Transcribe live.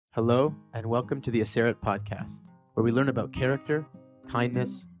Hello, and welcome to the Aseret podcast, where we learn about character,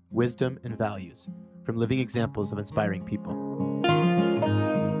 kindness, wisdom, and values from living examples of inspiring people.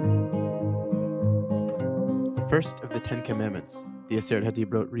 The first of the 10 Commandments, the Aseret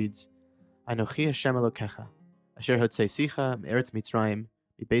HaDibrot reads, Anochi Hashem Elokecha, asher hotzeisicha me'eretz Mitzrayim,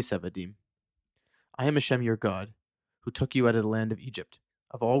 mibeis avadim. I am Hashem your God, who took you out of the land of Egypt,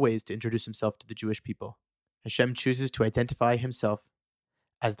 of all ways to introduce himself to the Jewish people. Hashem chooses to identify himself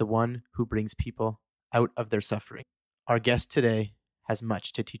as the one who brings people out of their suffering. Our guest today has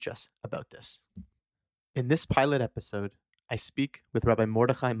much to teach us about this. In this pilot episode, I speak with Rav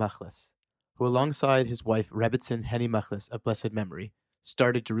Mordechai Machlis, who alongside his wife Rebbetzin Henny Machlis of blessed memory,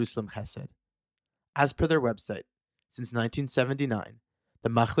 started Jerusalem Chesed. As per their website, since 1979, the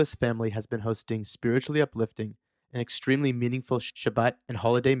Machlis family has been hosting spiritually uplifting and extremely meaningful Shabbat and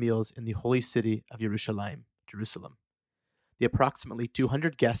holiday meals in the holy city of Yerushalayim, Jerusalem. The approximately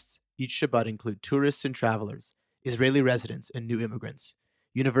 200 guests each Shabbat include tourists and travelers, Israeli residents and new immigrants,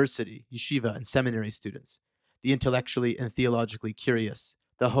 university, yeshiva, and seminary students, the intellectually and theologically curious,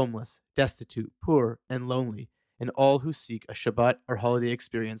 the homeless, destitute, poor, and lonely, and all who seek a Shabbat or holiday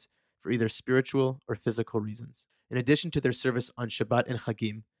experience for either spiritual or physical reasons. In addition to their service on Shabbat and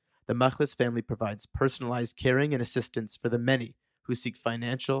Chagim, the Machlis family provides personalized caring and assistance for the many who seek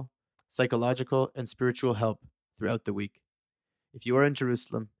financial, psychological, and spiritual help throughout the week. If you are in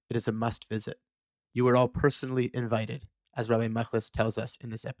Jerusalem, it is a must visit. You are all personally invited, as Rabbi Machlis tells us in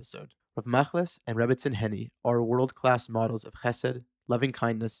this episode. Rav Machlis and Rebbetzin Henny are world-class models of chesed, loving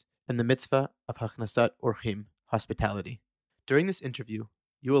kindness, and the mitzvah of hachnasat orchim, hospitality. During this interview,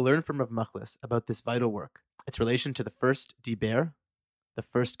 you will learn from Rav Machlis about this vital work, its relation to the first diber, the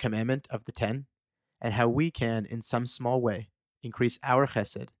first commandment of the 10, and how we can, in some small way, increase our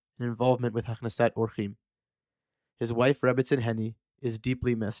chesed and involvement with hachnasat orchim. His wife, Rebbetzin Henny, is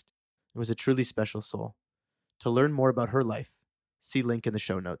deeply missed and was a truly special soul. To learn more about her life, see link in the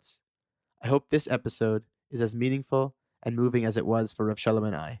show notes. I hope this episode is as meaningful and moving as it was for Rav Shalom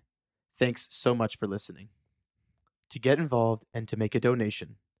and I. Thanks so much for listening. To get involved and to make a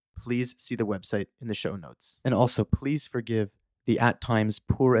donation, please see the website in the show notes. And also, please forgive the at times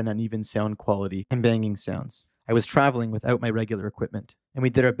poor and uneven sound quality and banging sounds. I was traveling without my regular equipment, and we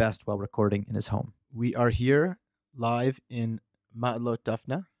did our best while recording in his home. We are here live in Ma'alot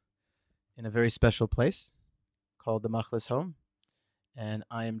Dafna, in a very special place called the Machlis home. And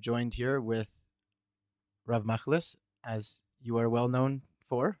I am joined here with Rav Machlis, as you are well known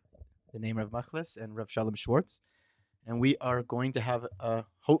for, the name Rav Machlis and Rav Shalom Schwartz. And we are going to have a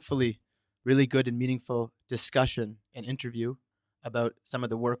hopefully really good and meaningful discussion and interview about some of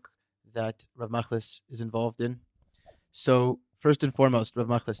the work that Rav Machlis is involved in. So first and foremost, Rav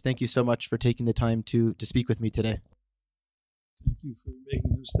Machlis, thank you so much for taking the time to speak with me today. Thank you for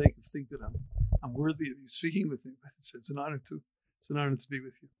making the mistake of thinking that I'm worthy of you speaking with me. It's an honor to be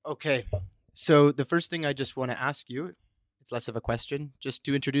with you. Okay, so the first thing I just want to ask you, it's less of a question, just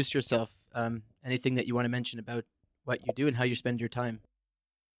to introduce yourself. Anything that you want to mention about what you do and how you spend your time.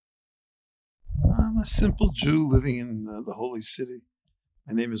 I'm a simple Jew living in the holy city.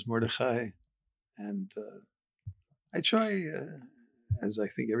 My name is Mordechai, and I try, as I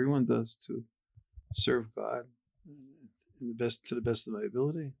think everyone does, to serve God to the best of my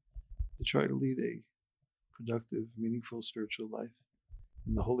ability, to try to lead a productive, meaningful spiritual life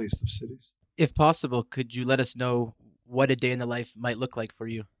in the holiest of cities. If possible, could you let us know what a day in the life might look like for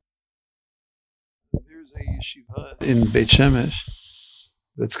you? There's a yeshiva in Beit Shemesh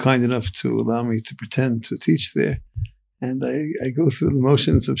that's kind enough to allow me to pretend to teach there. And I go through the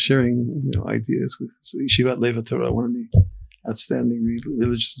motions of sharing, ideas with Yeshivat Leva Torah, one of the outstanding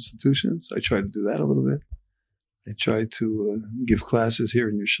religious institutions. I try to do that a little bit. I try to give classes here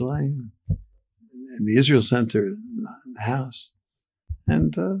in Yerushalayim, in the Israel Center, in the house.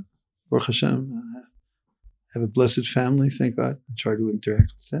 And Baruch Hashem, I have a blessed family, thank God. I try to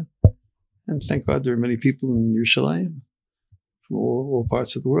interact with them. And thank God there are many people in Yerushalayim from all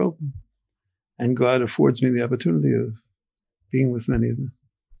parts of the world. And God affords me the opportunity of being with many of them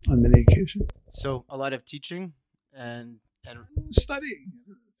on many occasions. So a lot of teaching and studying.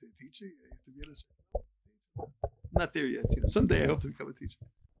 Teaching. Not there yet. Someday I hope to become a teacher.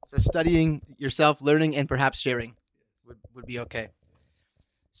 So studying yourself, learning, and perhaps sharing would be okay.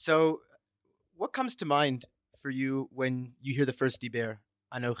 So what comes to mind for you when you hear the first diber?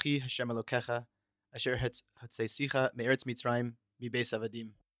 Anochi Hashem Elokecha, asher hotzeisicha me'eretz Mitzrayim, mibeis avadim.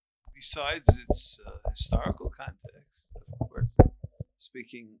 Besides its historical context, of course,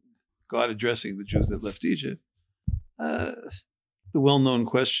 speaking, God addressing the Jews that left Egypt, the well-known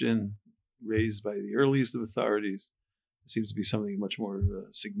question raised by the earliest of authorities It seems to be something much more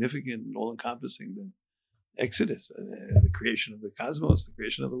significant and all-encompassing than Exodus, the creation of the cosmos, the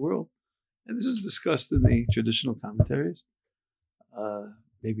creation of the world. And this is discussed in the traditional commentaries.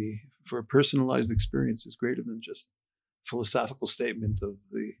 Maybe for a personalized experience is greater than just philosophical statement of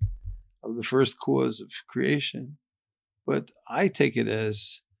the first cause of creation. But I take it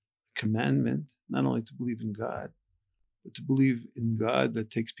as a commandment, not only to believe in God, but to believe in God that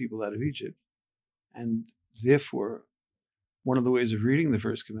takes people out of Egypt. And therefore, one of the ways of reading the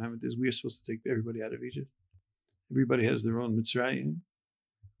first commandment is we are supposed to take everybody out of Egypt. Everybody has their own Mitzrayim.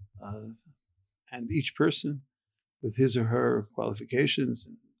 And each person, with his or her qualifications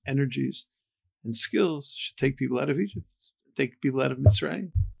and energies and skills, should take people out of Egypt, take people out of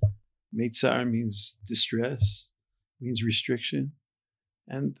Mitzrayim. Meitzar means distress, means restriction.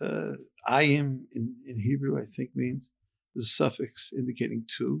 And ayim in Hebrew, I think, means the suffix indicating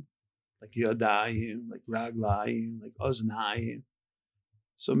two, like yadayim, like raglayim, like oznayim.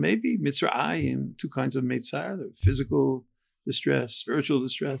 So maybe Mitzrayim, two kinds of Meitzar, the physical distress, spiritual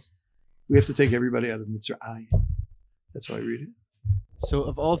distress. We have to take everybody out of Mitzrayim. That's how I read it. So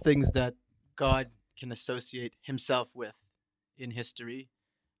of all things that God can associate himself with in history,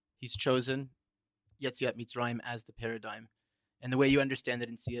 he's chosen Yetziat Mitzrayim as the paradigm. And the way you understand it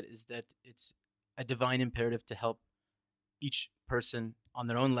and see it is that it's a divine imperative to help each person on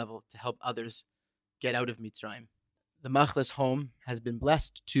their own level, to help others get out of Mitzrayim. The Machlis home has been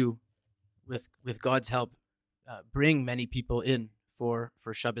blessed to, with God's help, bring many people in for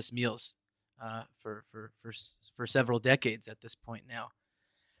Shabbos meals for several decades at this point now.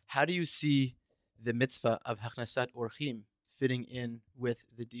 How do you see the mitzvah of Hachnasat Orchim fitting in with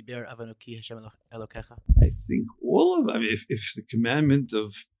the Diber of Anoki Hashem Elokecha? I think all of them. If the commandment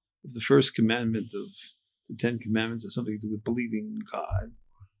if the first commandment of the Ten Commandments has something to do with believing in God,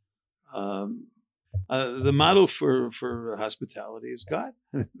 the model for hospitality is God.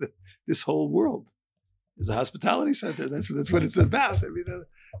 This whole world is a hospitality center. That's what it's about. I mean, in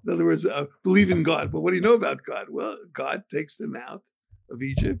other words, believe in God. But what do you know about God? Well, God takes them out of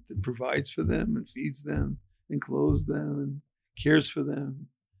Egypt and provides for them and feeds them and clothes them and cares for them.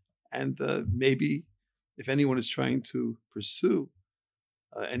 And maybe if anyone is trying to pursue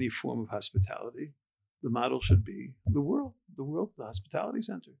any form of hospitality, the model should be the world, the hospitality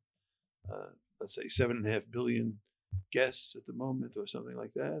center. Let's say 7.5 billion guests at the moment or something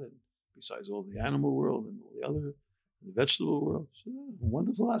like that. And besides all the animal world and all the other, the vegetable world, so,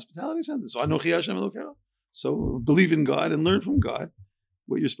 wonderful hospitality center. So Anochi Hashem Elokecha. So believe in God and learn from God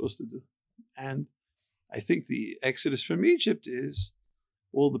what you're supposed to do. And I think the exodus from Egypt is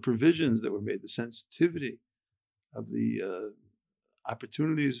all the provisions that were made, the sensitivity of the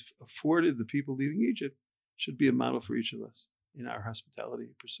opportunities afforded the people leaving Egypt should be a model for each of us in our hospitality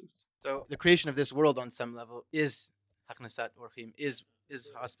pursuits. So the creation of this world on some level is Hachnasat Orchim, is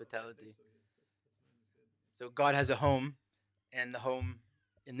hospitality. So God has a home, and the home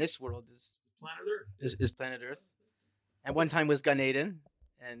in this world is Planet Earth. Is planet Earth. And one time was Gan Eden,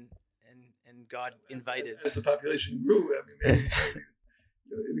 and God invited. As the population grew, I mean,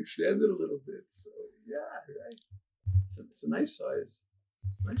 it expanded a little bit. So yeah, right. It's a nice size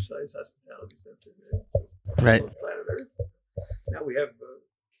hospitality center. Right. Planet Earth. Now we have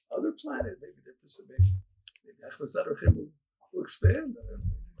other planets. Maybe they're participating. Maybe Hachnasat Orchim will expand.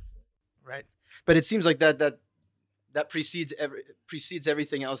 Right. But it seems like that precedes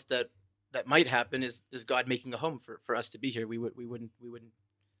everything else that might happen. Is God making a home for us to be here? We wouldn't.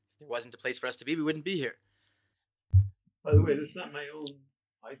 If there wasn't a place for us to be, we wouldn't be here. By the way, that's not my own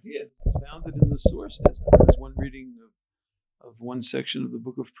idea. It's founded in the sources. There's one reading of one section of the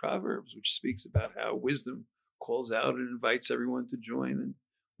book of Proverbs, which speaks about how wisdom calls out and invites everyone to join, and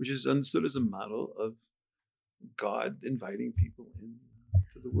which is understood as a model of God inviting people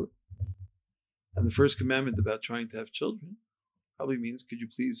into the world. And the first commandment about trying to have children probably means, could you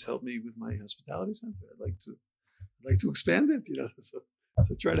please help me with my hospitality center? I'd like to expand it,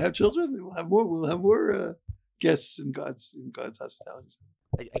 So try to have children. We'll have more guests in God's hospitality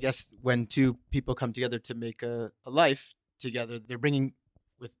center. I guess when two people come together to make a life together, they're bringing,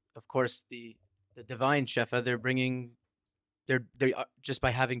 with of course the divine shefa, they're just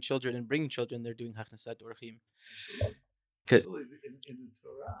by having children and bringing children, they're doing Hachnasat Orchim. Absolutely. In the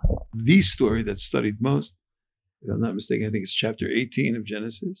Torah, the story that's studied most, if I'm not mistaken, I think it's chapter 18 of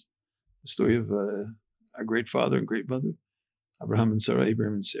Genesis, the story of our great father and great mother, Abraham and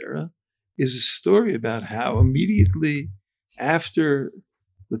Sarah, is a story about how immediately after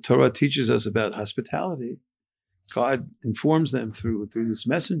the Torah teaches us about hospitality, God informs them through this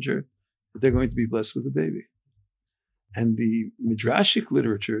messenger that they're going to be blessed with a baby. And the Midrashic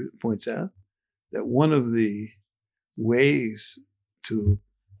literature points out that one of the ways to.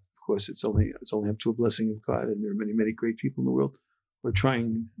 Of course, it's only up to a blessing of God, and there are many, many great people in the world who are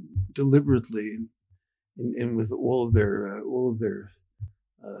trying deliberately and with all of their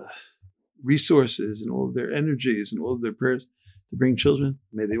resources and all of their energies and all of their prayers to bring children.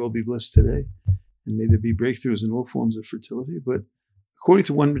 May they all be blessed today, and may there be breakthroughs in all forms of fertility. But according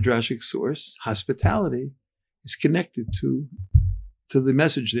to one midrashic source, hospitality is connected to the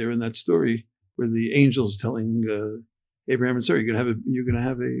message there in that story where the angel's telling Abraham and Sarah, you're gonna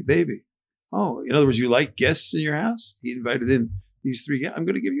have a baby. Oh, in other words, you like guests in your house? He invited in these three guests. I'm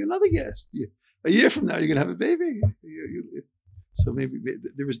going to give you another guest. A year from now, you're going to have a baby. So maybe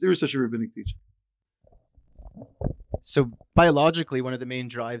there was such a rabbinic teaching. So biologically, one of the main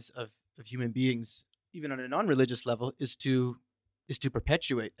drives of human beings, even on a non-religious level, is to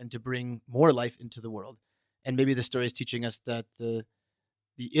perpetuate and to bring more life into the world. And maybe the story is teaching us that the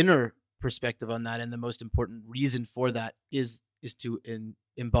inner perspective on that and the most important reason for that is to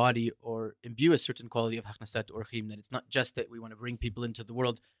embody or imbue a certain quality of Hachnasat Orchim, that it's not just that we want to bring people into the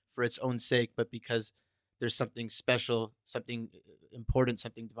world for its own sake, but because there's something special, something important,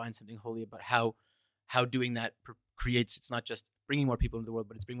 something divine, something holy about how doing that creates, it's not just bringing more people into the world,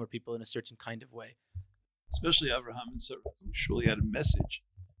 but it's bringing more people in a certain kind of way. Especially Abraham and Sarah, who surely had a message.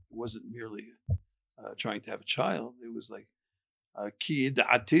 It wasn't merely trying to have a child. It was like, Ki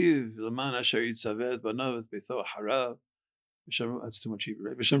da'ativ l'man asher yitzavet banav beitho harav. That's too much Hebrew,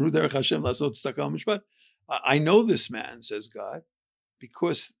 right? I know this man, says God,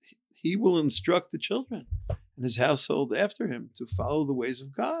 because he will instruct the children and his household after him to follow the ways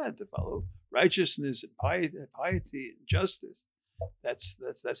of God, to follow righteousness and piety and justice. That's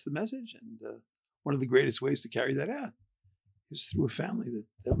the message. And one of the greatest ways to carry that out is through a family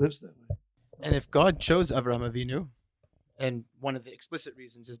that lives that way. And if God chose Avraham Avinu, and one of the explicit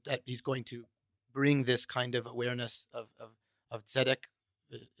reasons is that he's going to bring this kind of awareness of tzedek.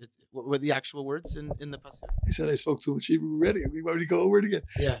 What were the actual words in the passage? I said I spoke too much Hebrew already. We already go over it again.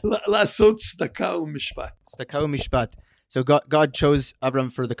 Yeah. Lasot tzedakah u'mishpat. Tzedakah u'mishpat. So God chose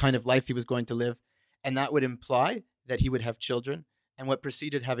Avram for the kind of life he was going to live, and that would imply that he would have children. And what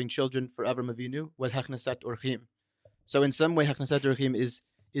preceded having children for Avram Avinu was Hachnasat Orchim. So in some way, Hachnasat Orchim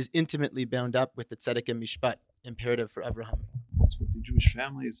is intimately bound up with the tzedek and mishpat imperative for Abraham. That's what the Jewish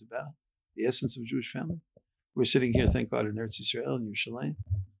family is about, the essence of a Jewish family. We're sitting here, thank God, in Eretz Yisrael and Yerushalayim.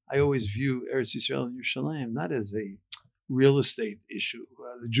 I always view Eretz Yisrael and Yerushalayim not as a real estate issue.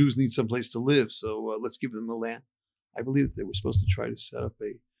 The Jews need some place to live, so let's give them the land. I believe that they were supposed to try to set up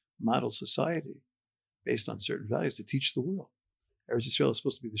a model society based on certain values to teach the world. Eretz Yisrael is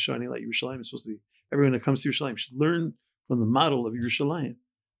supposed to be the shining light. Yerushalayim is supposed to be, everyone that comes to Yerushalayim should learn from the model of Yerushalayim.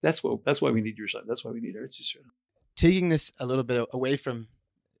 That's why we need Yerushalayim. That's why we need Eretz Yisrael. Taking this a little bit away from,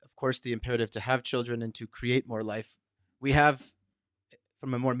 of course, the imperative to have children and to create more life, we have,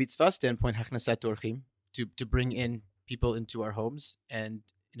 from a more mitzvah standpoint, Hachnasat Orchim, to bring in people into our homes and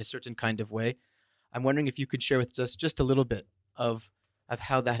in a certain kind of way. I'm wondering if you could share with us just a little bit of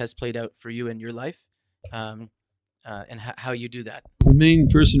how that has played out for you in your life, and how you do that. The main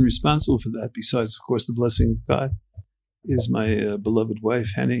person responsible for that, besides, of course, the blessing of God, is my beloved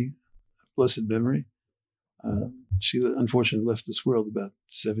wife, Henny, blessed memory. She unfortunately left this world about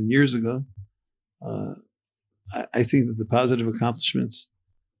 7 years ago. I think that the positive accomplishments,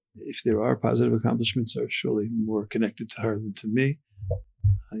 if there are positive accomplishments, are surely more connected to her than to me.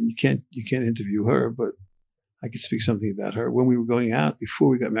 You can't interview her, but I could speak something about her. When we were going out, before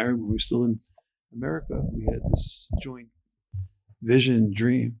we got married, when we were still in America, we had this joint vision,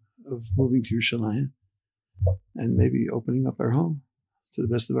 dream of moving to Yerushalayim and maybe opening up our home to the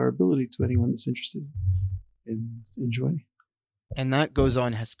best of our ability to anyone that's interested in joining. And that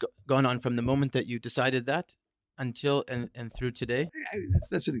has gone on from the moment that you decided that until and through today?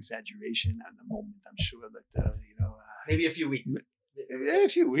 That's an exaggeration at the moment. I'm sure that, maybe a few weeks. A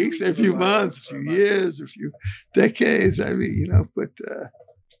few weeks, a few months, a few years, a few decades. I mean, but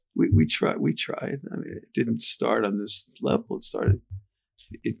we tried. I mean, it didn't start on this level.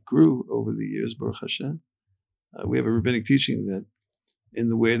 It grew over the years, Baruch Hashem. We have a rabbinic teaching that in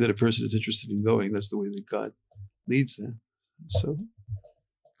the way that a person is interested in going, that's the way that God leads them. So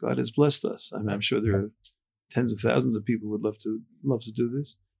God has blessed us. I'm sure there are tens of thousands of people who would love to do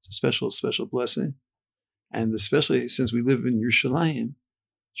this. It's a special, special blessing. And especially since we live in Yerushalayim,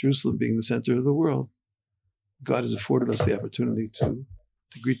 Jerusalem being the center of the world, God has afforded us the opportunity to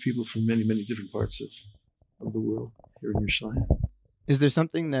greet people from many, many different parts of the world here in Yerushalayim. Is there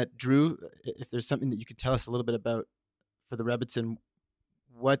something that drew, if there's something that you could tell us a little bit about for the Rebbitzin,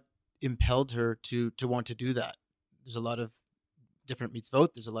 what impelled her to want to do that? There's a lot of different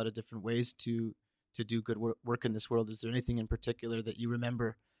mitzvot. There's a lot of different ways to to do good work in this world. Is there anything in particular that you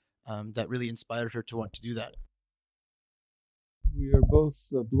remember that really inspired her to want to do that? We are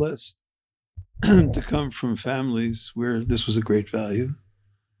both blessed to come from families where this was a great value.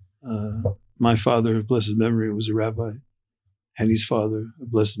 My father, of blessed memory, was a rabbi. Henny's father,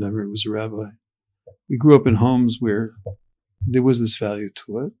 of blessed memory, was a rabbi. We grew up in homes where there was this value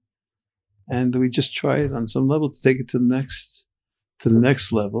to it, and we just tried on some level to take it to the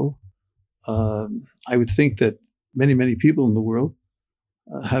next level. I would think that many people in the world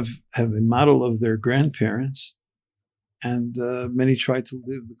have a model of their grandparents, and many try to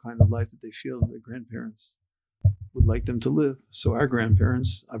live the kind of life that they feel their grandparents would like them to live. So our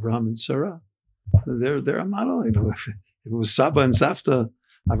grandparents, Abraham and Sarah, they're a model. If it was Saba and Safta,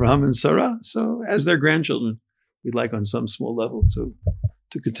 Abraham and Sarah, so as their grandchildren, we'd like on some small level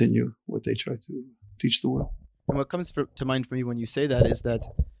to continue what they try to teach the world. And what comes to mind for me when you say that is that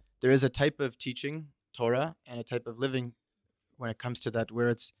there is a type of teaching, Torah, and a type of living when it comes to that, where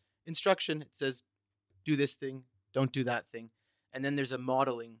it's instruction. It says, do this thing, don't do that thing. And then there's a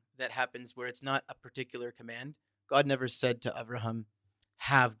modeling that happens where it's not a particular command. God never said to Abraham,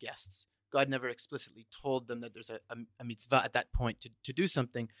 have guests. God never explicitly told them that there's a mitzvah at that point to do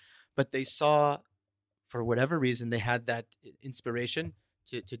something. But they saw, for whatever reason, they had that inspiration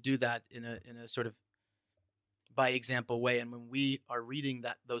to do that in a sort of by example way. And when we are reading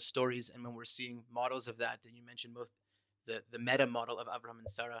those stories and when we're seeing models of that, and you mentioned both the meta model of Abraham and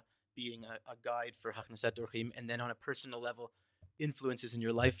Sarah being a guide for Hachnasat Orchim, and then on a personal level, influences in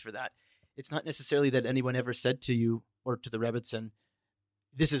your life for that. It's not necessarily that anyone ever said to you or to the Rebbetzin,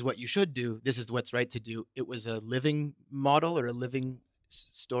 this is what you should do, this is what's right to do. It was a living model or a living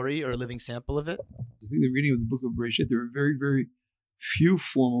story or a living sample of it. I think the reading of the book of Bereshit, there are very, very few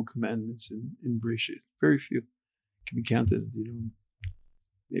formal commandments in Bereshit. Very few. Can be counted,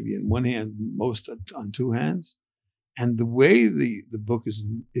 maybe in one hand, most on two hands. And the way the book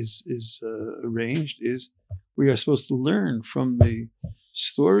is arranged is we are supposed to learn from the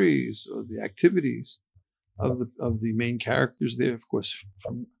stories or the activities of the main characters there, of course,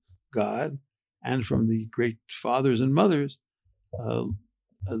 from God and from the great fathers and mothers.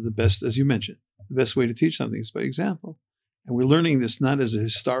 The best, as you mentioned, the best way to teach something is by example. And we're learning this not as a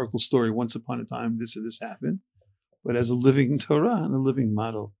historical story, once upon a time this and this happened, but as a living Torah and a living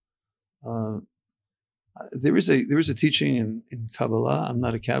model. There is a teaching in Kabbalah. I'm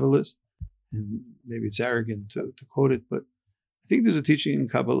not a Kabbalist, and maybe it's arrogant to quote it, but I think there's a teaching in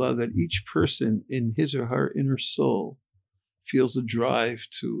Kabbalah that each person in his or her inner soul feels a drive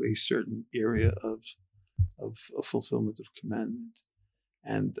to a certain area of fulfillment of commandment.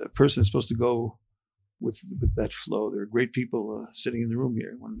 And a person is supposed to go with that flow. There are great people sitting in the room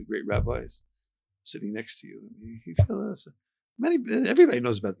here. One of the great rabbis sitting next to you. You feel everybody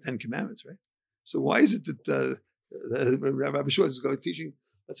knows about the 10 Commandments, right? So why is it that Rabbi Schwartz is going teaching,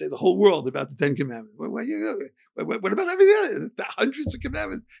 let's say, the whole world about the 10 Commandments? What about everything else? Hundreds of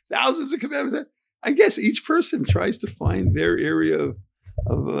commandments, thousands of commandments. I guess each person tries to find their area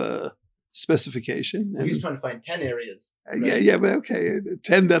of specification. He's trying to find 10 areas. Right? Yeah, but okay,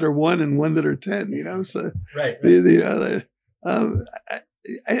 10 that are 1 and 1 that are 10. So right.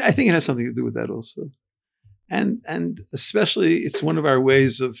 I think it has something to do with that also, and especially it's one of our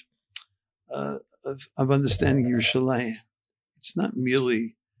ways of understanding Yerushalayim. It's not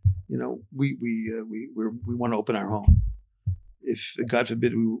merely, we want to open our home. If God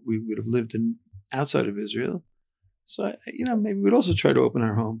forbid we would have lived outside of Israel, so maybe we'd also try to open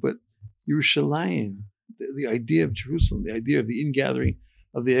our home. But Yerushalayim, the idea of Jerusalem, the idea of the ingathering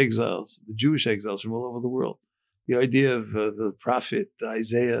of the exiles, the Jewish exiles from all over the world, the idea of the prophet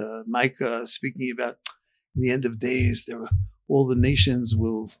Isaiah, Micah speaking about in the end of days, all the nations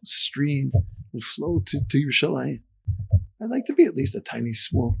will stream and flow to Yerushalayim. I'd like to be at least a tiny,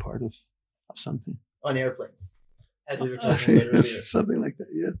 small part of something. On airplanes, as we were talking about earlier. Something like that,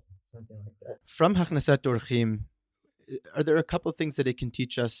 yes. Something like that. From Hachnasat Orchim, are there a couple of things that it can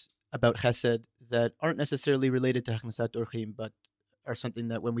teach us about Chesed that aren't necessarily related to Hachnasat Orchim, but are something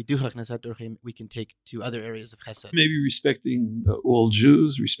that when we do Hachnasat Orchim, we can take to other areas of Chesed? Maybe respecting all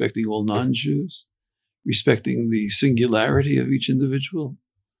Jews, respecting all non-Jews, respecting the singularity of each individual.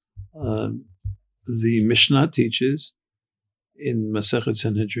 The Mishnah teaches in Masechet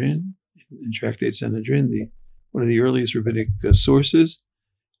Sanhedrin, in Tractate Sanhedrin, one of the earliest rabbinic sources,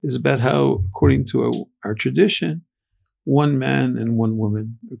 is about how, according to our tradition, one man and one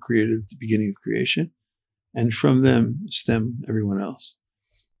woman are created at the beginning of creation, and from them stem everyone else.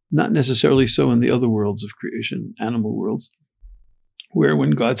 Not necessarily so in the other worlds of creation, animal worlds, where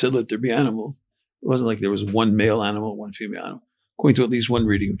when God said, let there be animals, it wasn't like there was one male animal, one female animal, according to at least one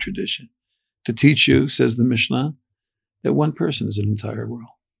reading of tradition. to teach you, says the Mishnah, that one person is an entire world.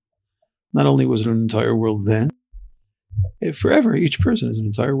 Not only was it an entire world then, forever, each person is an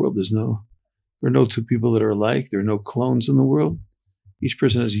entire world. There are no two people that are alike. There are no clones in the world. Each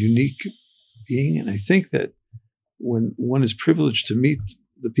person has a unique being. And I think that when one is privileged to meet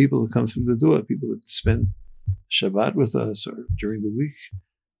the people who come through the door, people that spend Shabbat with us or during the week,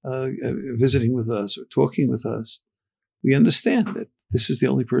 visiting with us or talking with us, we understand that this is the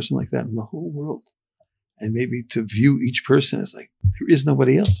only person like that in the whole world. And maybe to view each person as like, there is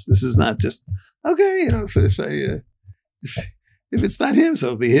nobody else. This is not just, okay, if it's not him, so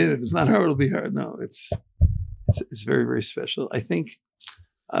it'll be him. If it's not her, it'll be her. No, it's very, very special. I think,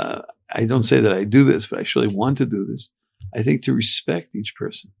 I don't say that I do this, but I surely want to do this. I think to respect each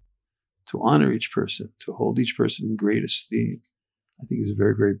person, to honor each person, to hold each person in great esteem, I think is a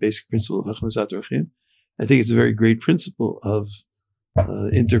very, very basic principle of Hachnasat Orchim. I think it's a very great principle of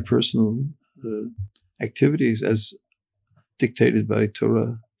interpersonal activities as dictated by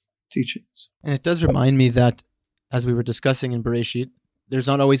Torah teachings. And it does remind me that, as we were discussing in Bereshit, there's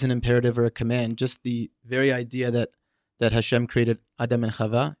not always an imperative or a command, just the very idea that Hashem created Adam and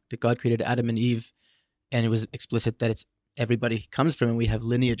Chava, that God created Adam and Eve, and it was explicit that it's everybody comes from, and we have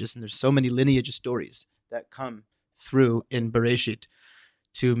lineages, and there's so many lineage stories that come through in Bereshit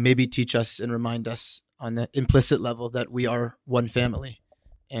to maybe teach us and remind us on the implicit level that we are one family.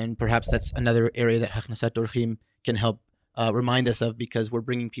 And perhaps that's another area that Hachnasat Orchim can help remind us of, because we're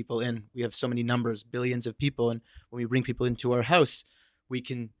bringing people in. We have so many numbers, billions of people, and when we bring people into our house, we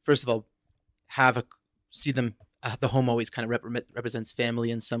can, first of all, see them. The home always kind of represents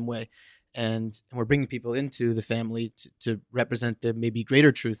family in some way, and we're bringing people into the family to represent the maybe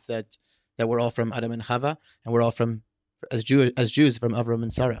greater truth that we're all from Adam and Chava, and we're all from, as Jews, from Avram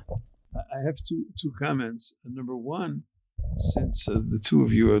and Sarah. I have two comments. Number one, since the two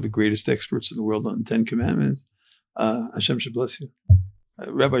of you are the greatest experts in the world on the Ten Commandments, Hashem should bless you.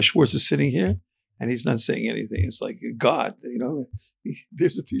 Rabbi Schwartz is sitting here, and he's not saying anything. It's like God,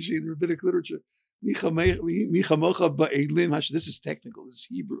 there's a teaching in the rabbinic literature. This is technical. This is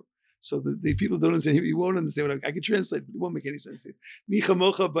Hebrew. So the people don't understand Hebrew. You won't understand what I can translate, but it won't make any sense. That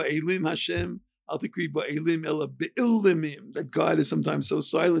God is sometimes so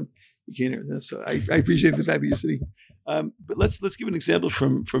silent you can't hear that. So I appreciate the fact that you're sitting. But let's give an example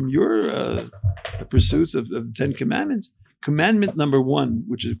from your pursuits of the Ten Commandments. Commandment number one,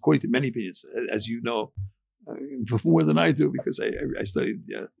 which is according to many opinions, as you know, more than I do because I studied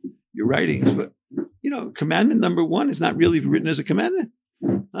your writings. But commandment number one is not really written as a commandment.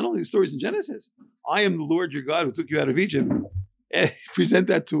 Not only the stories in Genesis. I am the Lord your God who took you out of Egypt. Present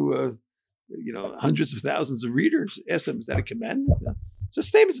that to hundreds of thousands of readers. Ask them, is that a commandment? It's a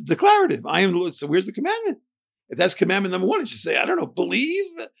statement. It's declarative. I am the Lord. So where's the commandment? If that's commandment number one, it should say, I don't know, believe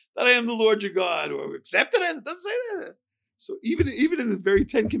that I am the Lord your God, or accept it. It doesn't say that. So even in the very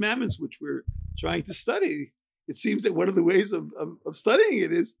 10 Commandments, which we're trying to study, it seems that one of the ways of studying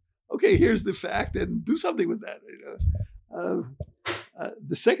it is, okay, here's the fact, and do something with that.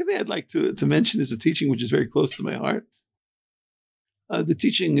 The second thing I'd like to mention is a teaching which is very close to my heart. The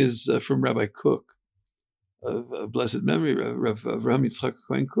teaching is from Rabbi Cook, of blessed memory, Rav Yitzchak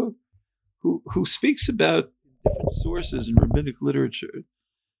Cohen Cook, who speaks about different sources in rabbinic literature.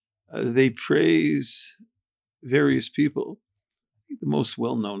 They praise various people. The most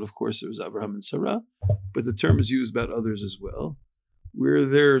well-known, of course, is Abraham and Sarah, but the term is used about others as well, where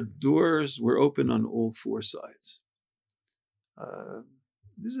their doors were open on all four sides.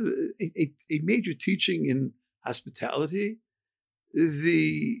 This is a major teaching in hospitality.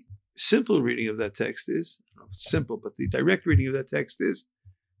 The simple reading of that text is, I don't know if it's simple, but the direct reading of that text is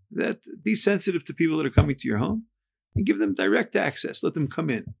that be sensitive to people that are coming to your home and give them direct access. Let them come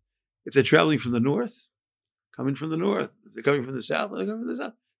in. If they're traveling from the north, come in from the north. If they're coming from the south, they come from the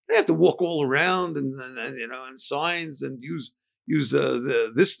south. They have to walk all around and signs and use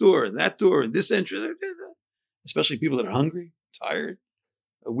this door and that door and this entrance. Especially people that are hungry, tired,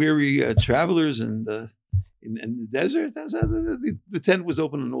 weary travelers, and in the desert. The tent was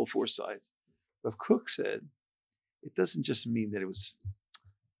open on all four sides. Rav Kook said it doesn't just mean that it was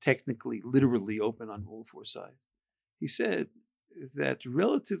technically, literally open on all four sides. He said that,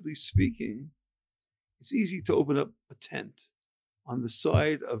 relatively speaking, it's easy to open up a tent on the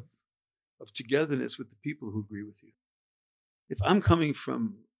side of togetherness with the people who agree with you. If I'm coming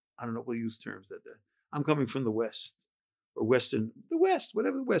from, I don't know, we'll use terms that I'm coming from the West or Western, the West,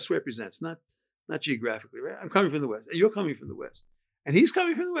 whatever the West represents, not geographically, right? I'm coming from the West, and you're coming from the West, and he's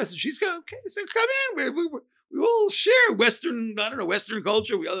coming from the West, and she's going, okay, so come in. We all share Western, Western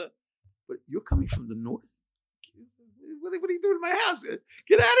culture. But you're coming from the North. what are you doing in my house?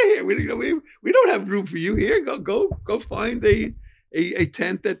 Get out of here. We don't have room for you here. Go find a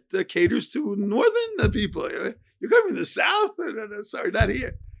tent that caters to northern people. You're coming from the south? No, sorry, not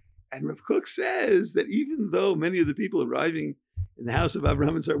here. And Rav Kook says that even though many of the people arriving in the house of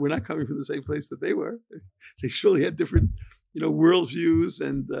Abraham and Sarah were not coming from the same place that they were, they surely had different, worldviews,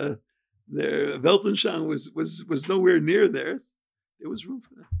 and their Weltanschauung was nowhere near theirs. There was room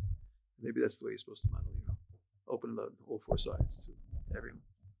for that. Maybe that's the way you're supposed to model, open it up all four sides to everyone.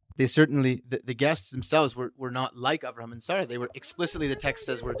 They certainly, the guests themselves were not like Avraham and Sarah. They were explicitly, the text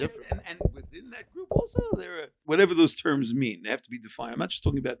says, were different. And within that group also, there are, whatever those terms mean, they have to be defined. I'm not just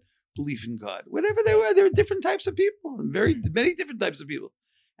talking about belief in God. Whatever they were, there are different types of people, and many different types of people.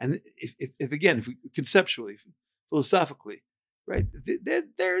 And if we conceptually, philosophically, right, they're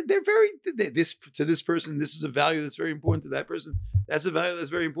very, to this person, this is a value that's very important to that person. That's a value that's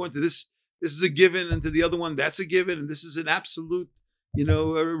very important to this. This is a given, and to the other one, that's a given, and this is an absolute, a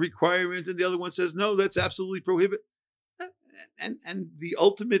requirement, and the other one says, no, that's absolutely prohibited. And the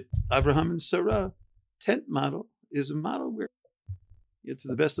ultimate Avraham and Sarah tent model is a model where, to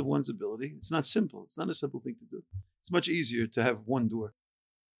the best of one's ability, it's not simple. It's not a simple thing to do. It's much easier to have one door.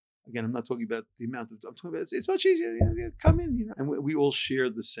 Again, I'm not talking about the amount of, I'm talking about, it's much easier, come in, and we all share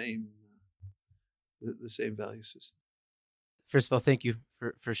the same value system. First of all, thank you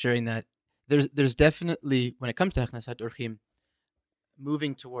for sharing that. There's definitely, when it comes to Achnasat Orchim,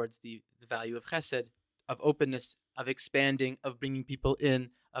 moving towards the value of chesed, of openness, of expanding, of bringing people in,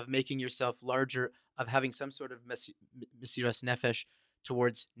 of making yourself larger, of having some sort of mesiras nefesh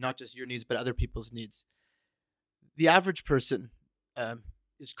towards not just your needs, but other people's needs. The average person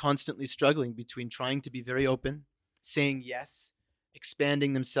is constantly struggling between trying to be very open, saying yes,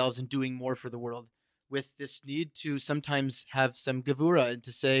 expanding themselves and doing more for the world, with this need to sometimes have some gevura and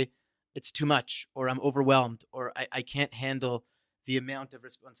to say, it's too much, or I'm overwhelmed, or I can't handle the amount of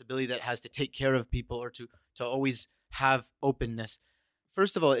responsibility that has to take care of people, or to always have openness.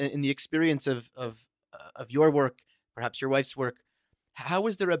 First of all, in the experience of your work, perhaps your wife's work, how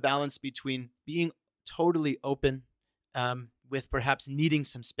is there a balance between being totally open with perhaps needing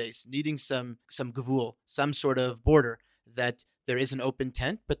some space, needing some gevul, some sort of border, that there is an open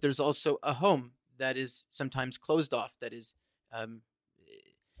tent, but there's also a home that is sometimes closed off, that is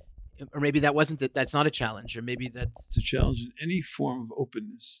or maybe that's not a challenge, or maybe that's a challenge in any form of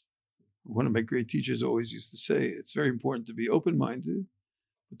openness. One of my great teachers always used to say, it's very important to be open-minded,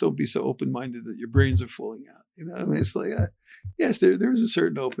 but don't be so open-minded that your brains are falling out. It's like, yes, there is a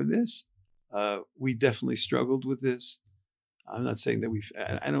certain openness. We definitely struggled with this. I'm not saying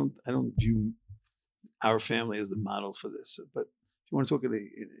that I don't view our family as the model for this, but if you want to talk in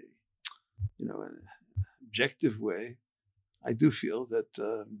an objective way, I do feel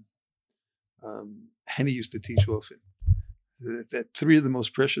that Henny used to teach often that three of the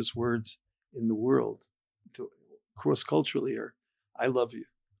most precious words in the world, cross-culturally, are "I love you."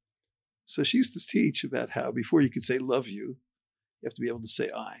 So she used to teach about how before you could say "love you," you have to be able to say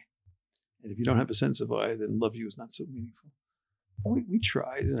 "I," and if you don't have a sense of "I," then "love you" is not so meaningful. We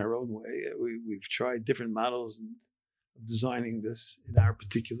tried in our own way. We've tried different models of designing this in our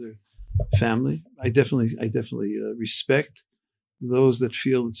particular family. I definitely respect those that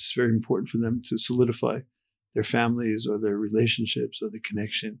feel it's very important for them to solidify their families or their relationships or the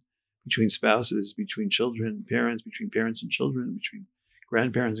connection between spouses, between children, parents, between parents and children, between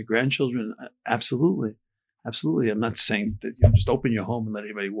grandparents and grandchildren. Absolutely. I'm not saying that just open your home and let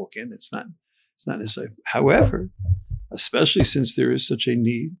anybody walk in. It's not necessary. However, especially since there is such a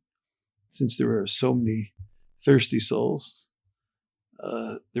need, since there are so many thirsty souls,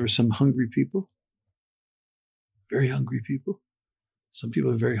 there are some hungry people, very hungry people. Some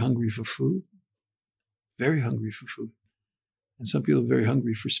people are very hungry for food, very hungry for food. And some people are very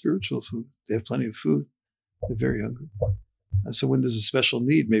hungry for spiritual food. They have plenty of food. They're very hungry. And so when there's a special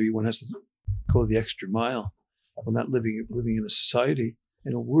need, maybe one has to go the extra mile. We're not living in a society,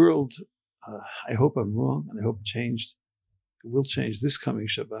 in a world, I hope I'm wrong, and I hope it will change this coming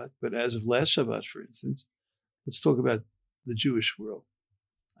Shabbat. But as of last Shabbat, for instance, let's talk about the Jewish world.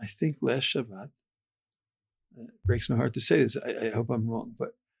 I think last Shabbat, it breaks my heart to say this, I hope I'm wrong,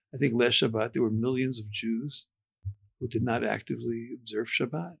 but I think last Shabbat there were millions of Jews who did not actively observe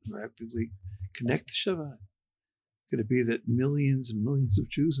Shabbat or actively connect to Shabbat. Could it be that millions and millions of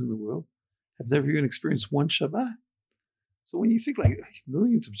Jews in the world have never even experienced one Shabbat? So when you think like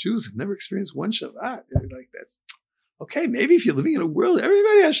millions of Jews have never experienced one Shabbat, like that's okay. Maybe if you're living in a world,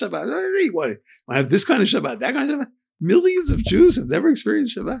 everybody has Shabbat. You want to have this kind of Shabbat, that kind of Shabbat. Millions of Jews have never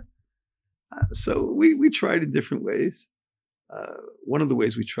experienced Shabbat. So we tried in different ways. One of the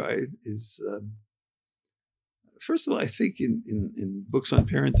ways we tried is first of all, I think in books on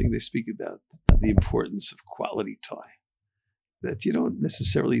parenting, they speak about the importance of quality time, that you don't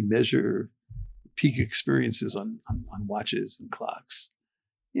necessarily measure peak experiences on watches and clocks.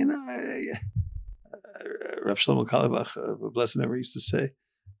 Rav Shlomo Kalibach, of blessed memory, used to say,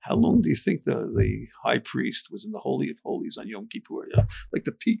 how long do you think the high priest was in the Holy of Holies on Yom Kippur? Like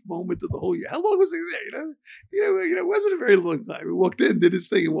the peak moment of the whole year. How long was he there? It wasn't a very long time. He walked in, did his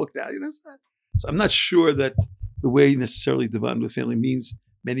thing, and walked out. So I'm not sure that the way necessarily divan with family means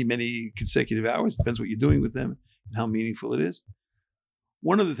many, many consecutive hours. It depends what you're doing with them and how meaningful it is.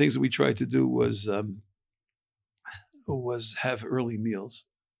 One of the things that we tried to do was have early meals.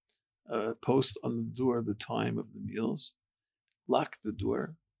 Post on the door the time of the meals, lock the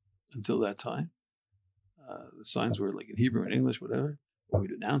door until that time. The signs were like in Hebrew and English, whatever.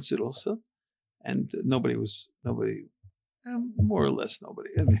 We'd announce it also, and nobody, more or less nobody.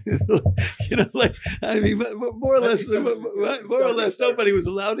 More or less nobody was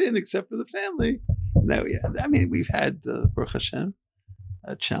allowed in except for the family. Now, we've had Baruch Hashem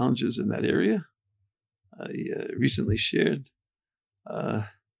challenges in that area. I recently shared.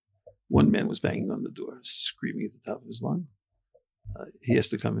 One man was banging on the door, screaming at the top of his lungs. He has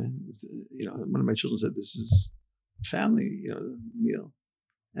to come in. One of my children said, "This is family, meal,"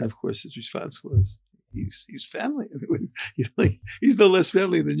 and of course his response was, "He's family. He's no less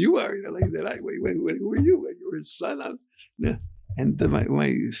family than you are." Wait, who are you? You were his son. And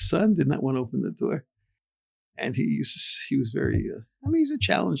my son did not want to open the door, and he was very. He's a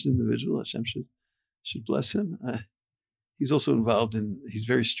challenged individual. Hashem should bless him. He's also involved he's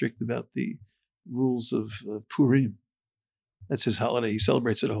very strict about the rules of Purim. That's his holiday. He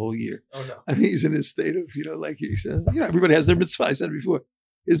celebrates it a whole year. Oh, no. He's in a state of, everybody has their mitzvah. I said before,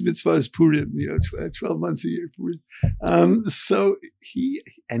 his mitzvah is Purim, 12 months a year, Purim. So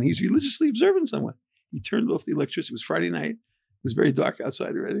he's religiously observant somewhat. He turned off the electricity. It was Friday night. It was very dark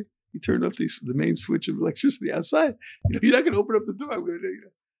outside already. He turned off the main switch of electricity outside. You're not going to open up the door. I'm going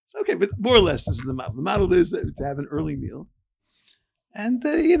to, Okay, but more or less, this is the model. The model is to have an early meal, and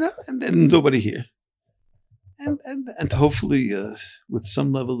and then nobody here, and hopefully with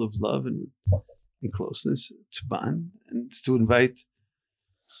some level of love and closeness to bond and to invite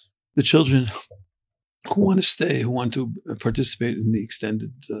the children who want to stay, who want to participate in the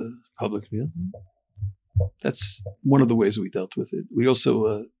extended public meal. That's one of the ways we dealt with it. We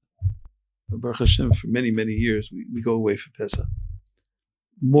also, Baruch Hashem, for many, many years, we go away for Pesach.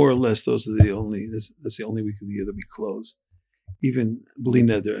 More or less, that's the only week of the year that we close. Even B'li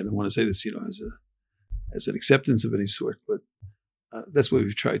Neder, and I want to say this, as an acceptance of any sort, but that's what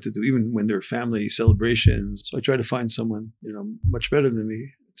we've tried to do, even when there are family celebrations. So I try to find someone, much better than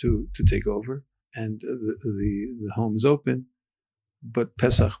me to take over. And the home is open, but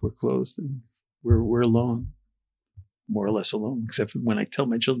Pesach we're closed and we're alone, more or less alone, except for when I tell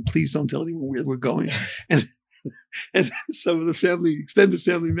my children, please don't tell anyone where we're going. And some of the extended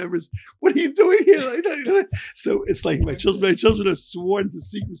family members, what are you doing here? So it's like my children are sworn to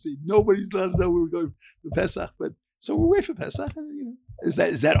secrecy. Nobody's allowed to know where we're going for Pesach. But so we're away for Pesach. Is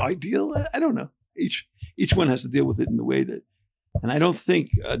that ideal? I don't know. Each one has to deal with it in the way that, and I don't think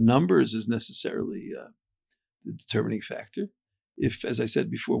numbers is necessarily the determining factor. If, as I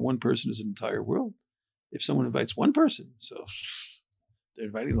said before, one person is an entire world. If someone invites one person, so they're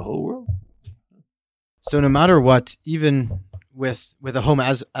inviting the whole world. So no matter what, even with a home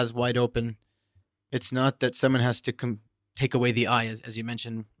as wide open, it's not that someone has to take away the I, as you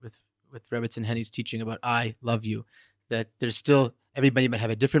mentioned with Rebbetzin Henny's teaching about I love you, that there's still, everybody might have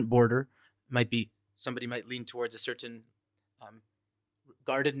a different border. Somebody might lean towards a certain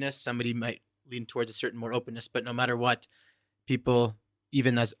guardedness, somebody might lean towards a certain more openness, but no matter what, people,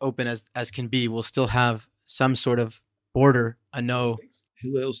 even as open as can be, will still have some sort of border, a no.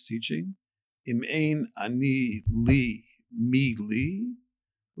 Hillel's teaching, Im ein ani li mi li,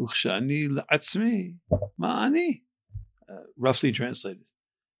 uchshani la'atzmi ma'ani. Roughly translated,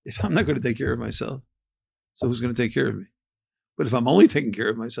 if I'm not going to take care of myself, so who's going to take care of me? But if I'm only taking care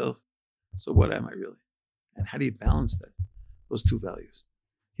of myself, so what am I really? And how do you balance that? Those two values.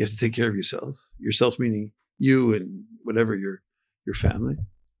 You have to take care of yourself meaning you and whatever your family.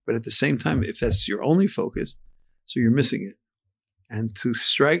 But at the same time, if that's your only focus, so you're missing it. And to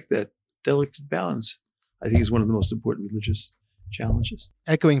strike that delicate balance, I think, is one of the most important religious challenges.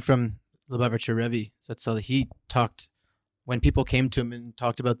 Echoing from Lubavitcher Rebbe, Zatzal, he talked, when people came to him and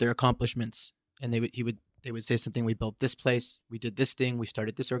talked about their accomplishments, and they would say something, we built this place, we did this thing, we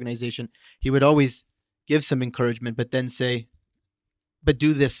started this organization. He would always give some encouragement, but then say, but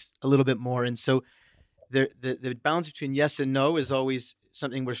do this a little bit more. And so the balance between yes and no is always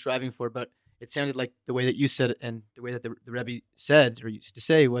something we're striving for. But it sounded like the way that you said it and the way that the Rebbe said or used to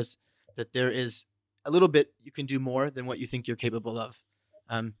say was that there is a little bit you can do more than what you think you're capable of.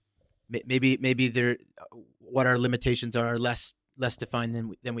 Um, maybe there, what our limitations are less defined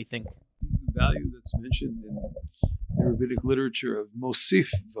than we think. The value that's mentioned in the rabbinic literature of Mosif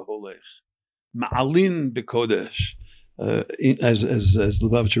v'holech, Ma'alin b'kodesh, as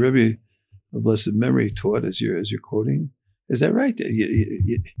Lubavitcher Rebbe, of blessed memory, taught as you're quoting. Is that right?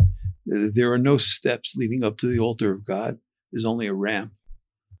 There are no steps leading up to the altar of God. There's only a ramp.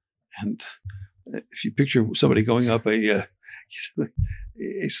 And if you picture somebody going up a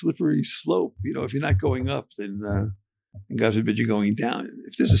slippery slope, if you're not going up, then and God forbid you're going down.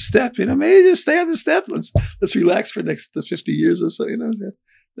 If there's a step, maybe just stay on the step. Let's relax for the next 50 years or so.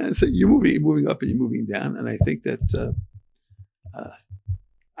 And so you're moving up and you're moving down. And I think that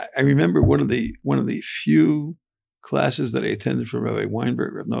I remember one of the few classes that I attended from Rabbi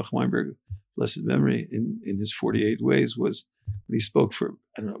Weinberg, Rav Mordechai Weinberg, blessed memory, in his 48 ways was when he spoke for,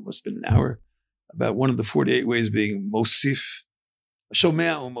 I don't know, it must have been an hour, about one of the 48 ways being Mosif,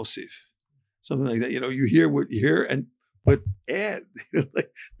 Shomea or Mosif, something like that. You hear what you hear, but add,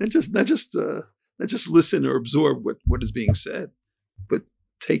 not just listen or absorb what is being said, but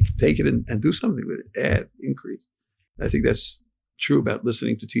take it and do something with it, add, increase. I think that's true about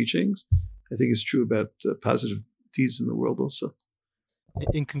listening to teachings. I think it's true about positive deeds in the world also.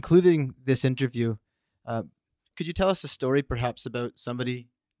 In concluding this interview, could you tell us a story perhaps about somebody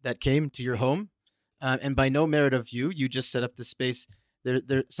that came to your home and by no merit of you just set up the space.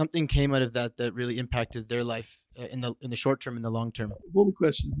 There something came out of that really impacted their life in the short term and the long term. Of all the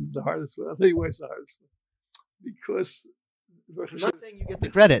questions, this is the hardest one. I'll tell you why it's the hardest one. Because I'm not saying you get the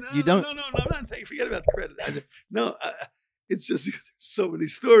credit. You don't. No, I'm not saying forget about the credit. It's just so many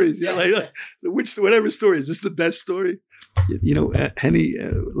stories. Yeah, like whatever story. Is this the best story? Henny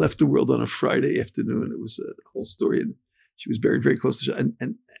left the world on a Friday afternoon. It was a whole story, and she was buried very close to.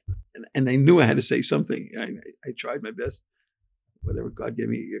 And I knew I had to say something. I tried my best, whatever God gave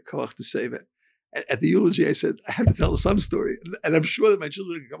me a koach to say. But at the eulogy, I said I have to tell some story, and I'm sure that my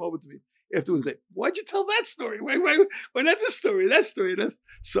children can come over to me afterwards and say, "Why'd you tell that story? Why not this story? That story?"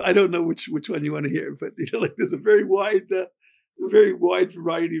 So I don't know which one you want to hear, but there's a very wide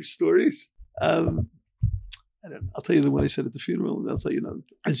variety of stories. I don't know. I'll tell you the one I said at the funeral, and I'll tell you.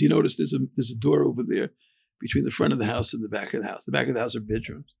 As you notice, there's a door over there between the front of the house and the back of the house. The back of the house are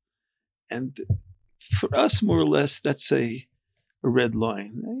bedrooms, and for us, more or less, that's a red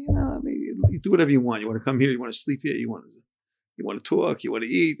line. You do whatever you want. You want to come here, you want to sleep here, you want to talk, you want to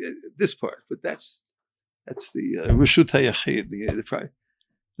eat. This part, but that's the Rishut HaYachid, the pride.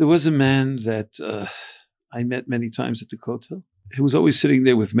 There was a man that I met many times at the Kotel. He was always sitting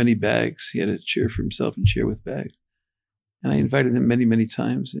there with many bags. He had a chair for himself and chair with bags. And I invited him many, many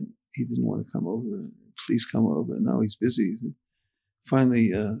times, and he didn't want to come over. Please come over. No, he's busy.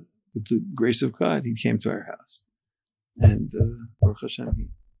 Finally, with the grace of God, he came to our house. And Baruch Hashem,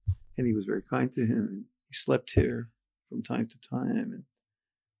 he was very kind to him. And he slept here from time to time.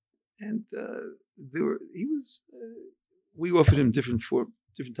 And we offered him different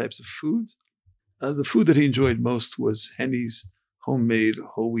types of foods. The food that he enjoyed most was Henny's homemade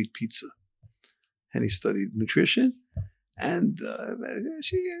whole wheat pizza. Henny studied nutrition, and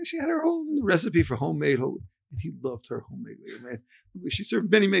she had her whole recipe for homemade whole wheat. And he loved her homemade. She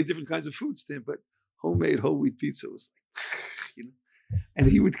served many different kinds of foods to him, but homemade whole wheat pizza was like, And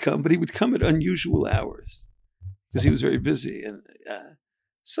he would come, but he would come at unusual hours because he was very busy, and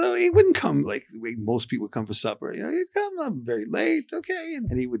so he wouldn't come like the way most people come for supper. He'd come up very late, okay,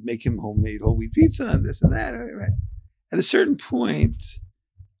 and he would make him homemade whole wheat pizza and this and that. Right. At a certain point,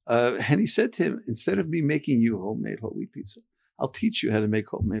 Henny said to him, "Instead of me making you homemade whole wheat pizza, I'll teach you how to make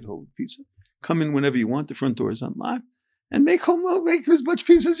homemade whole wheat pizza. Come in whenever you want. The front door is unlocked, and make as much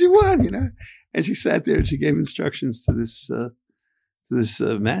pizza as you want." And she sat there and she gave instructions to this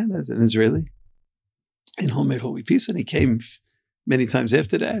man, as an Israeli, in homemade whole wheat pizza, and he came many times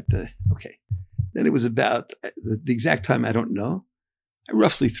after that. Okay. Then it was about the exact time, I don't know,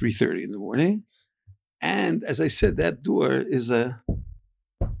 roughly 3:30 in the morning. And as I said, that door is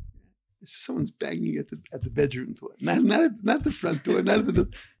someone's banging at the bedroom door. Not the front door, not at the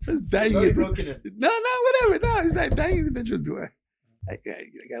banging at the whatever. No, he's banging at the bedroom door. I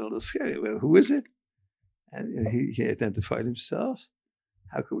got a little scared. Well, who is it? And he identified himself.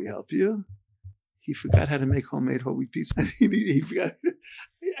 How can we help you? He forgot how to make homemade whole wheat pizza. He forgot.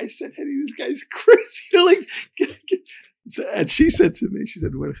 I said, "Hey, this guy's crazy." And she said to me,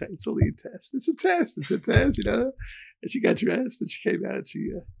 "Mordechai, it's only a test. It's a test. And she got dressed and she came out.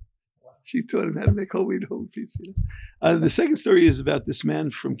 She taught him how to make whole wheat pizza. The second story is about this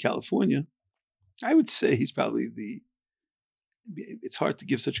man from California I would say he's probably it's hard to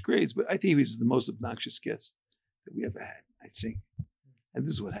give such grades, but I think he was the most obnoxious guest that we ever had, I think. And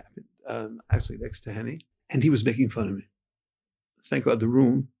this is what happened. Actually, next to Henny, and he was making fun of me. Thank God the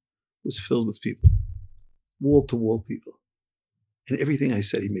room was filled with people, wall-to-wall people. And everything I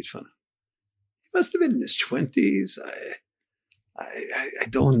said, he made fun of. He must have been in his 20s. I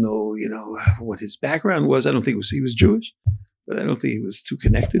don't know, what his background was. I don't think he was Jewish, but I don't think he was too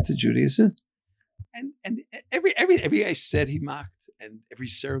connected to Judaism. And every I said he mocked, and every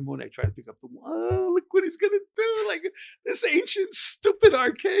ceremony I tried to pick up the look what he's gonna do, like this ancient, stupid,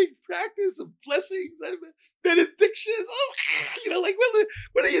 archaic practice of blessings and benedictions. Like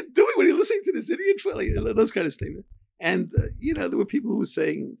what are you doing? What are you listening to this idiot for? Like, those kind of statements. And there were people who were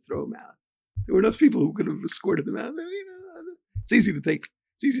saying throw him out. There were enough people who could have escorted him out. It's easy to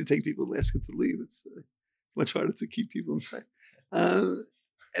take people and ask them to leave. It's much harder to keep people inside.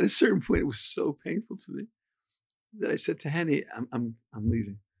 At a certain point, it was so painful to me that I said to Henny, I'm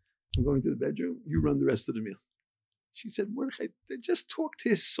leaving. I'm going to the bedroom. You run the rest of the meal. She said, Mordechai, just talk to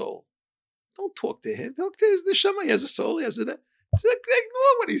his soul. Don't talk to him. Talk to his neshama. He has a soul. He has a... Ignore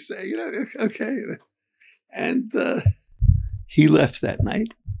what he's saying. Okay. And he left that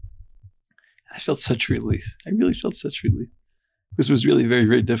night. I felt such relief. I really felt such relief. Because it was really very,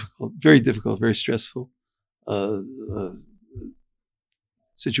 very difficult, very stressful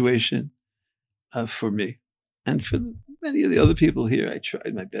situation for me. And for many of the other people here, I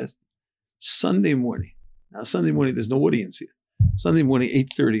tried my best. Sunday morning. Now, Sunday morning, there's no audience here. Sunday morning,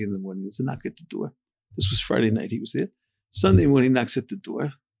 8:30 in the morning, there's a knock at the door. This was Friday night, he was there. Sunday morning, knocks at the door.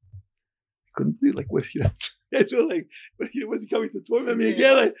 I couldn't believe, I feel like, was he coming to torment me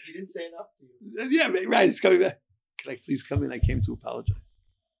again? He didn't say enough to you. Yeah, right, he's coming back. Can I please come in? I came to apologize.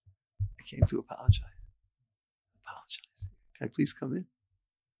 Apologize. Can I please come in?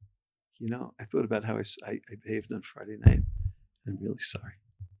 I thought about how I behaved on Friday night. And I'm really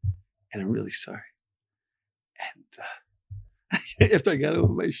sorry. And after I got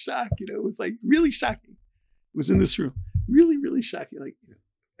over my shock, it was like really shocking. It was in this room. Really, really shocking.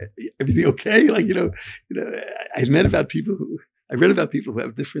 Everything okay? I read about people who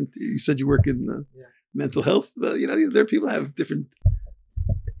have different, you said you work in mental health. Well, there are people who have different.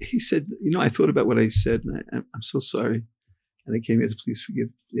 He said, I thought about what I said, and I'm so sorry. And I came here to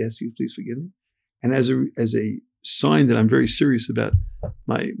ask you to please forgive me. And as a sign that I'm very serious about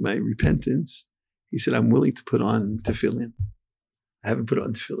my repentance, he said, I'm willing to put on tefillin. I haven't put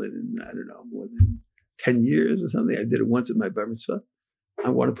on tefillin in, I don't know, more than 10 years or something. I did it once at my bar mitzvah. I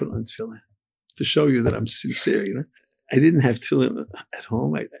want to put on tefillin to show you that I'm sincere, I didn't have tefillin at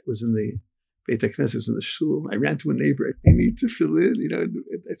home. I was in the Beit HaKnesset, was in the shul. I ran to a neighbor. I need tefillin,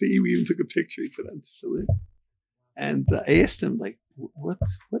 I think he even took a picture. He put on tefillin. And I asked him, what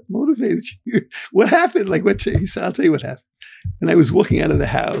motivated you? What happened? He said, I'll tell you what happened. When I was walking out of the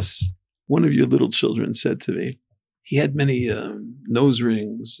house, one of your little children said to me, he had many nose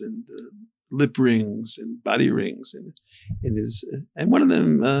rings and lip rings and body rings, and one of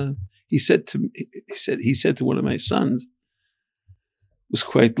them, he said to one of my sons, was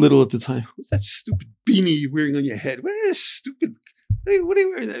quite little at the time. What's that stupid beanie you're wearing on your head? What is stupid? What are you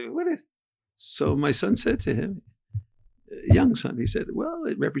wearing? So my son said to him, young son, he said, well,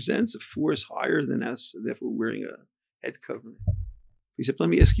 it represents a force higher than us, and therefore we're wearing a head covering. He said, let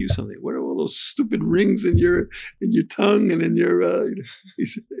me ask you something. What are all those stupid rings in your tongue and in your, he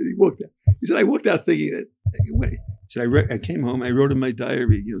said, he walked out. He said, I walked out thinking that, wait. He said, I came home, I wrote in my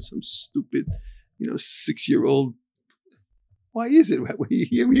diary, some stupid, 6-year-old. Why is it?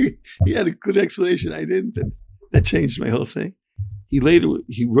 He had a good explanation. I didn't. And that changed my whole thing. He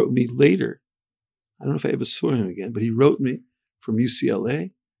wrote me later. I don't know if I ever saw him again, but he wrote me from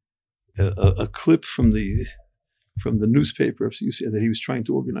UCLA a clip from the newspaper of UCLA that he was trying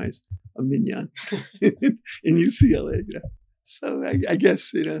to organize a minyan in UCLA. So I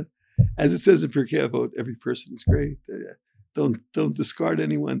guess as it says in Pirkei Avot, every person is great. Don't discard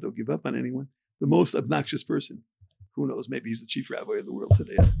anyone. Don't give up on anyone. The most obnoxious person, who knows? Maybe he's the chief rabbi of the world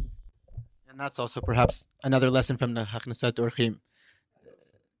today. And that's also perhaps another lesson from the Hachnasat Orchim.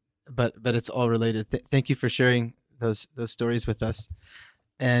 But it's all related. Thank you for sharing those stories with us.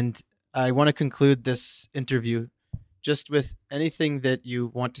 And I want to conclude this interview just with anything that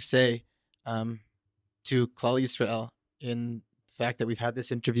you want to say to Klal Yisrael in the fact that we've had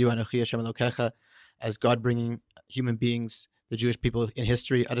this interview, Anochi Hashem Elokecha, as God bringing human beings, the Jewish people in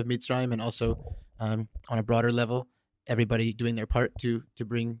history out of Mitzrayim, and also on a broader level, everybody doing their part to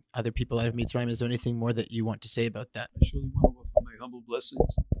bring other people out of Mitzrayim. Is there anything more that you want to say about that? I surely want to offer my humble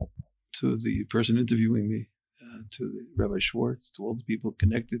blessings to the person interviewing me, to the Rabbi Schwartz, to all the people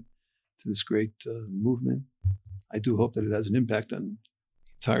connected to this great movement. I do hope that it has an impact on the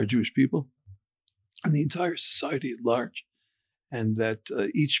entire Jewish people and the entire society at large, and that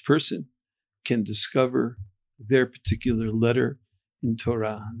each person can discover their particular letter in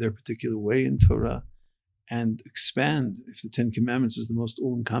Torah, their particular way in Torah, and expand, if the Ten Commandments is the most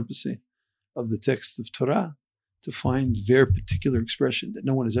all-encompassing of the text of Torah, to find their particular expression that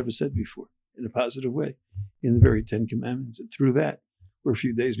no one has ever said before in a positive way in the very Ten Commandments. And through that, we're a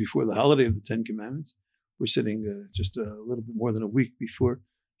few days before the holiday of the Ten Commandments. We're sitting just a little bit more than a week before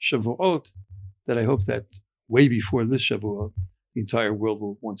Shavuot, that I hope that way before this Shavuot, the entire world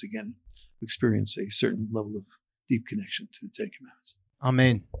will once again experience a certain level of deep connection to the Ten Commandments.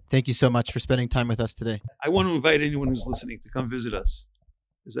 Amen. Thank you so much for spending time with us today. I want to invite anyone who's listening to come visit us.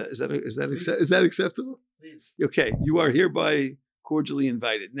 Is that acceptable? Please. Okay, you are hereby cordially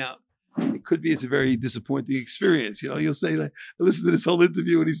invited. Now, it could be it's a very disappointing experience. You'll say, like, I listened to this whole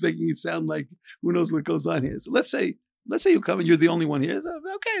interview and he's making it sound like who knows what goes on here. So let's say you come and you're the only one here. So,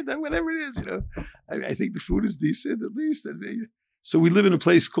 okay, then whatever it is, I think the food is decent at least. So we live in a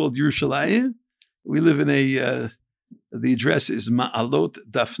place called Yerushalayim. We live in the address is Ma'alot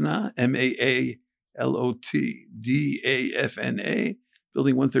Dafna, Ma'alot Dafna,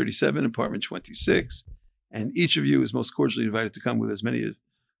 building 137, apartment 26. And each of you is most cordially invited to come with as many of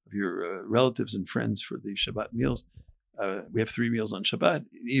your relatives and friends for the Shabbat meals. We have 3 meals on Shabbat,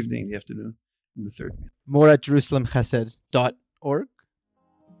 the evening, the afternoon, and the third meal. More at JerusalemChesed.org.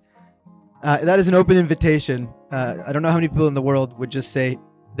 That is an open invitation. I don't know how many people in the world would just say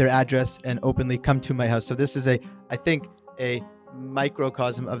their address and openly come to my house. So this is I think a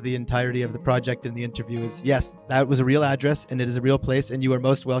microcosm of the entirety of the project, and the interview is, yes, that was a real address and it is a real place, and you are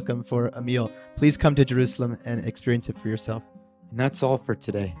most welcome for a meal. Please come to Jerusalem and experience it for yourself. And that's all for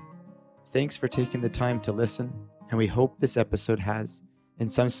today. Thanks for taking the time to listen, and we hope this episode has, in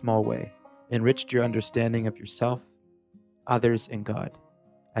some small way, enriched your understanding of yourself, others, and God,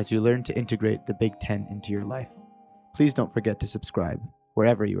 as you learn to integrate the Big Ten into your life. Please don't forget to subscribe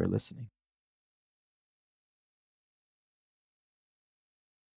wherever you are listening.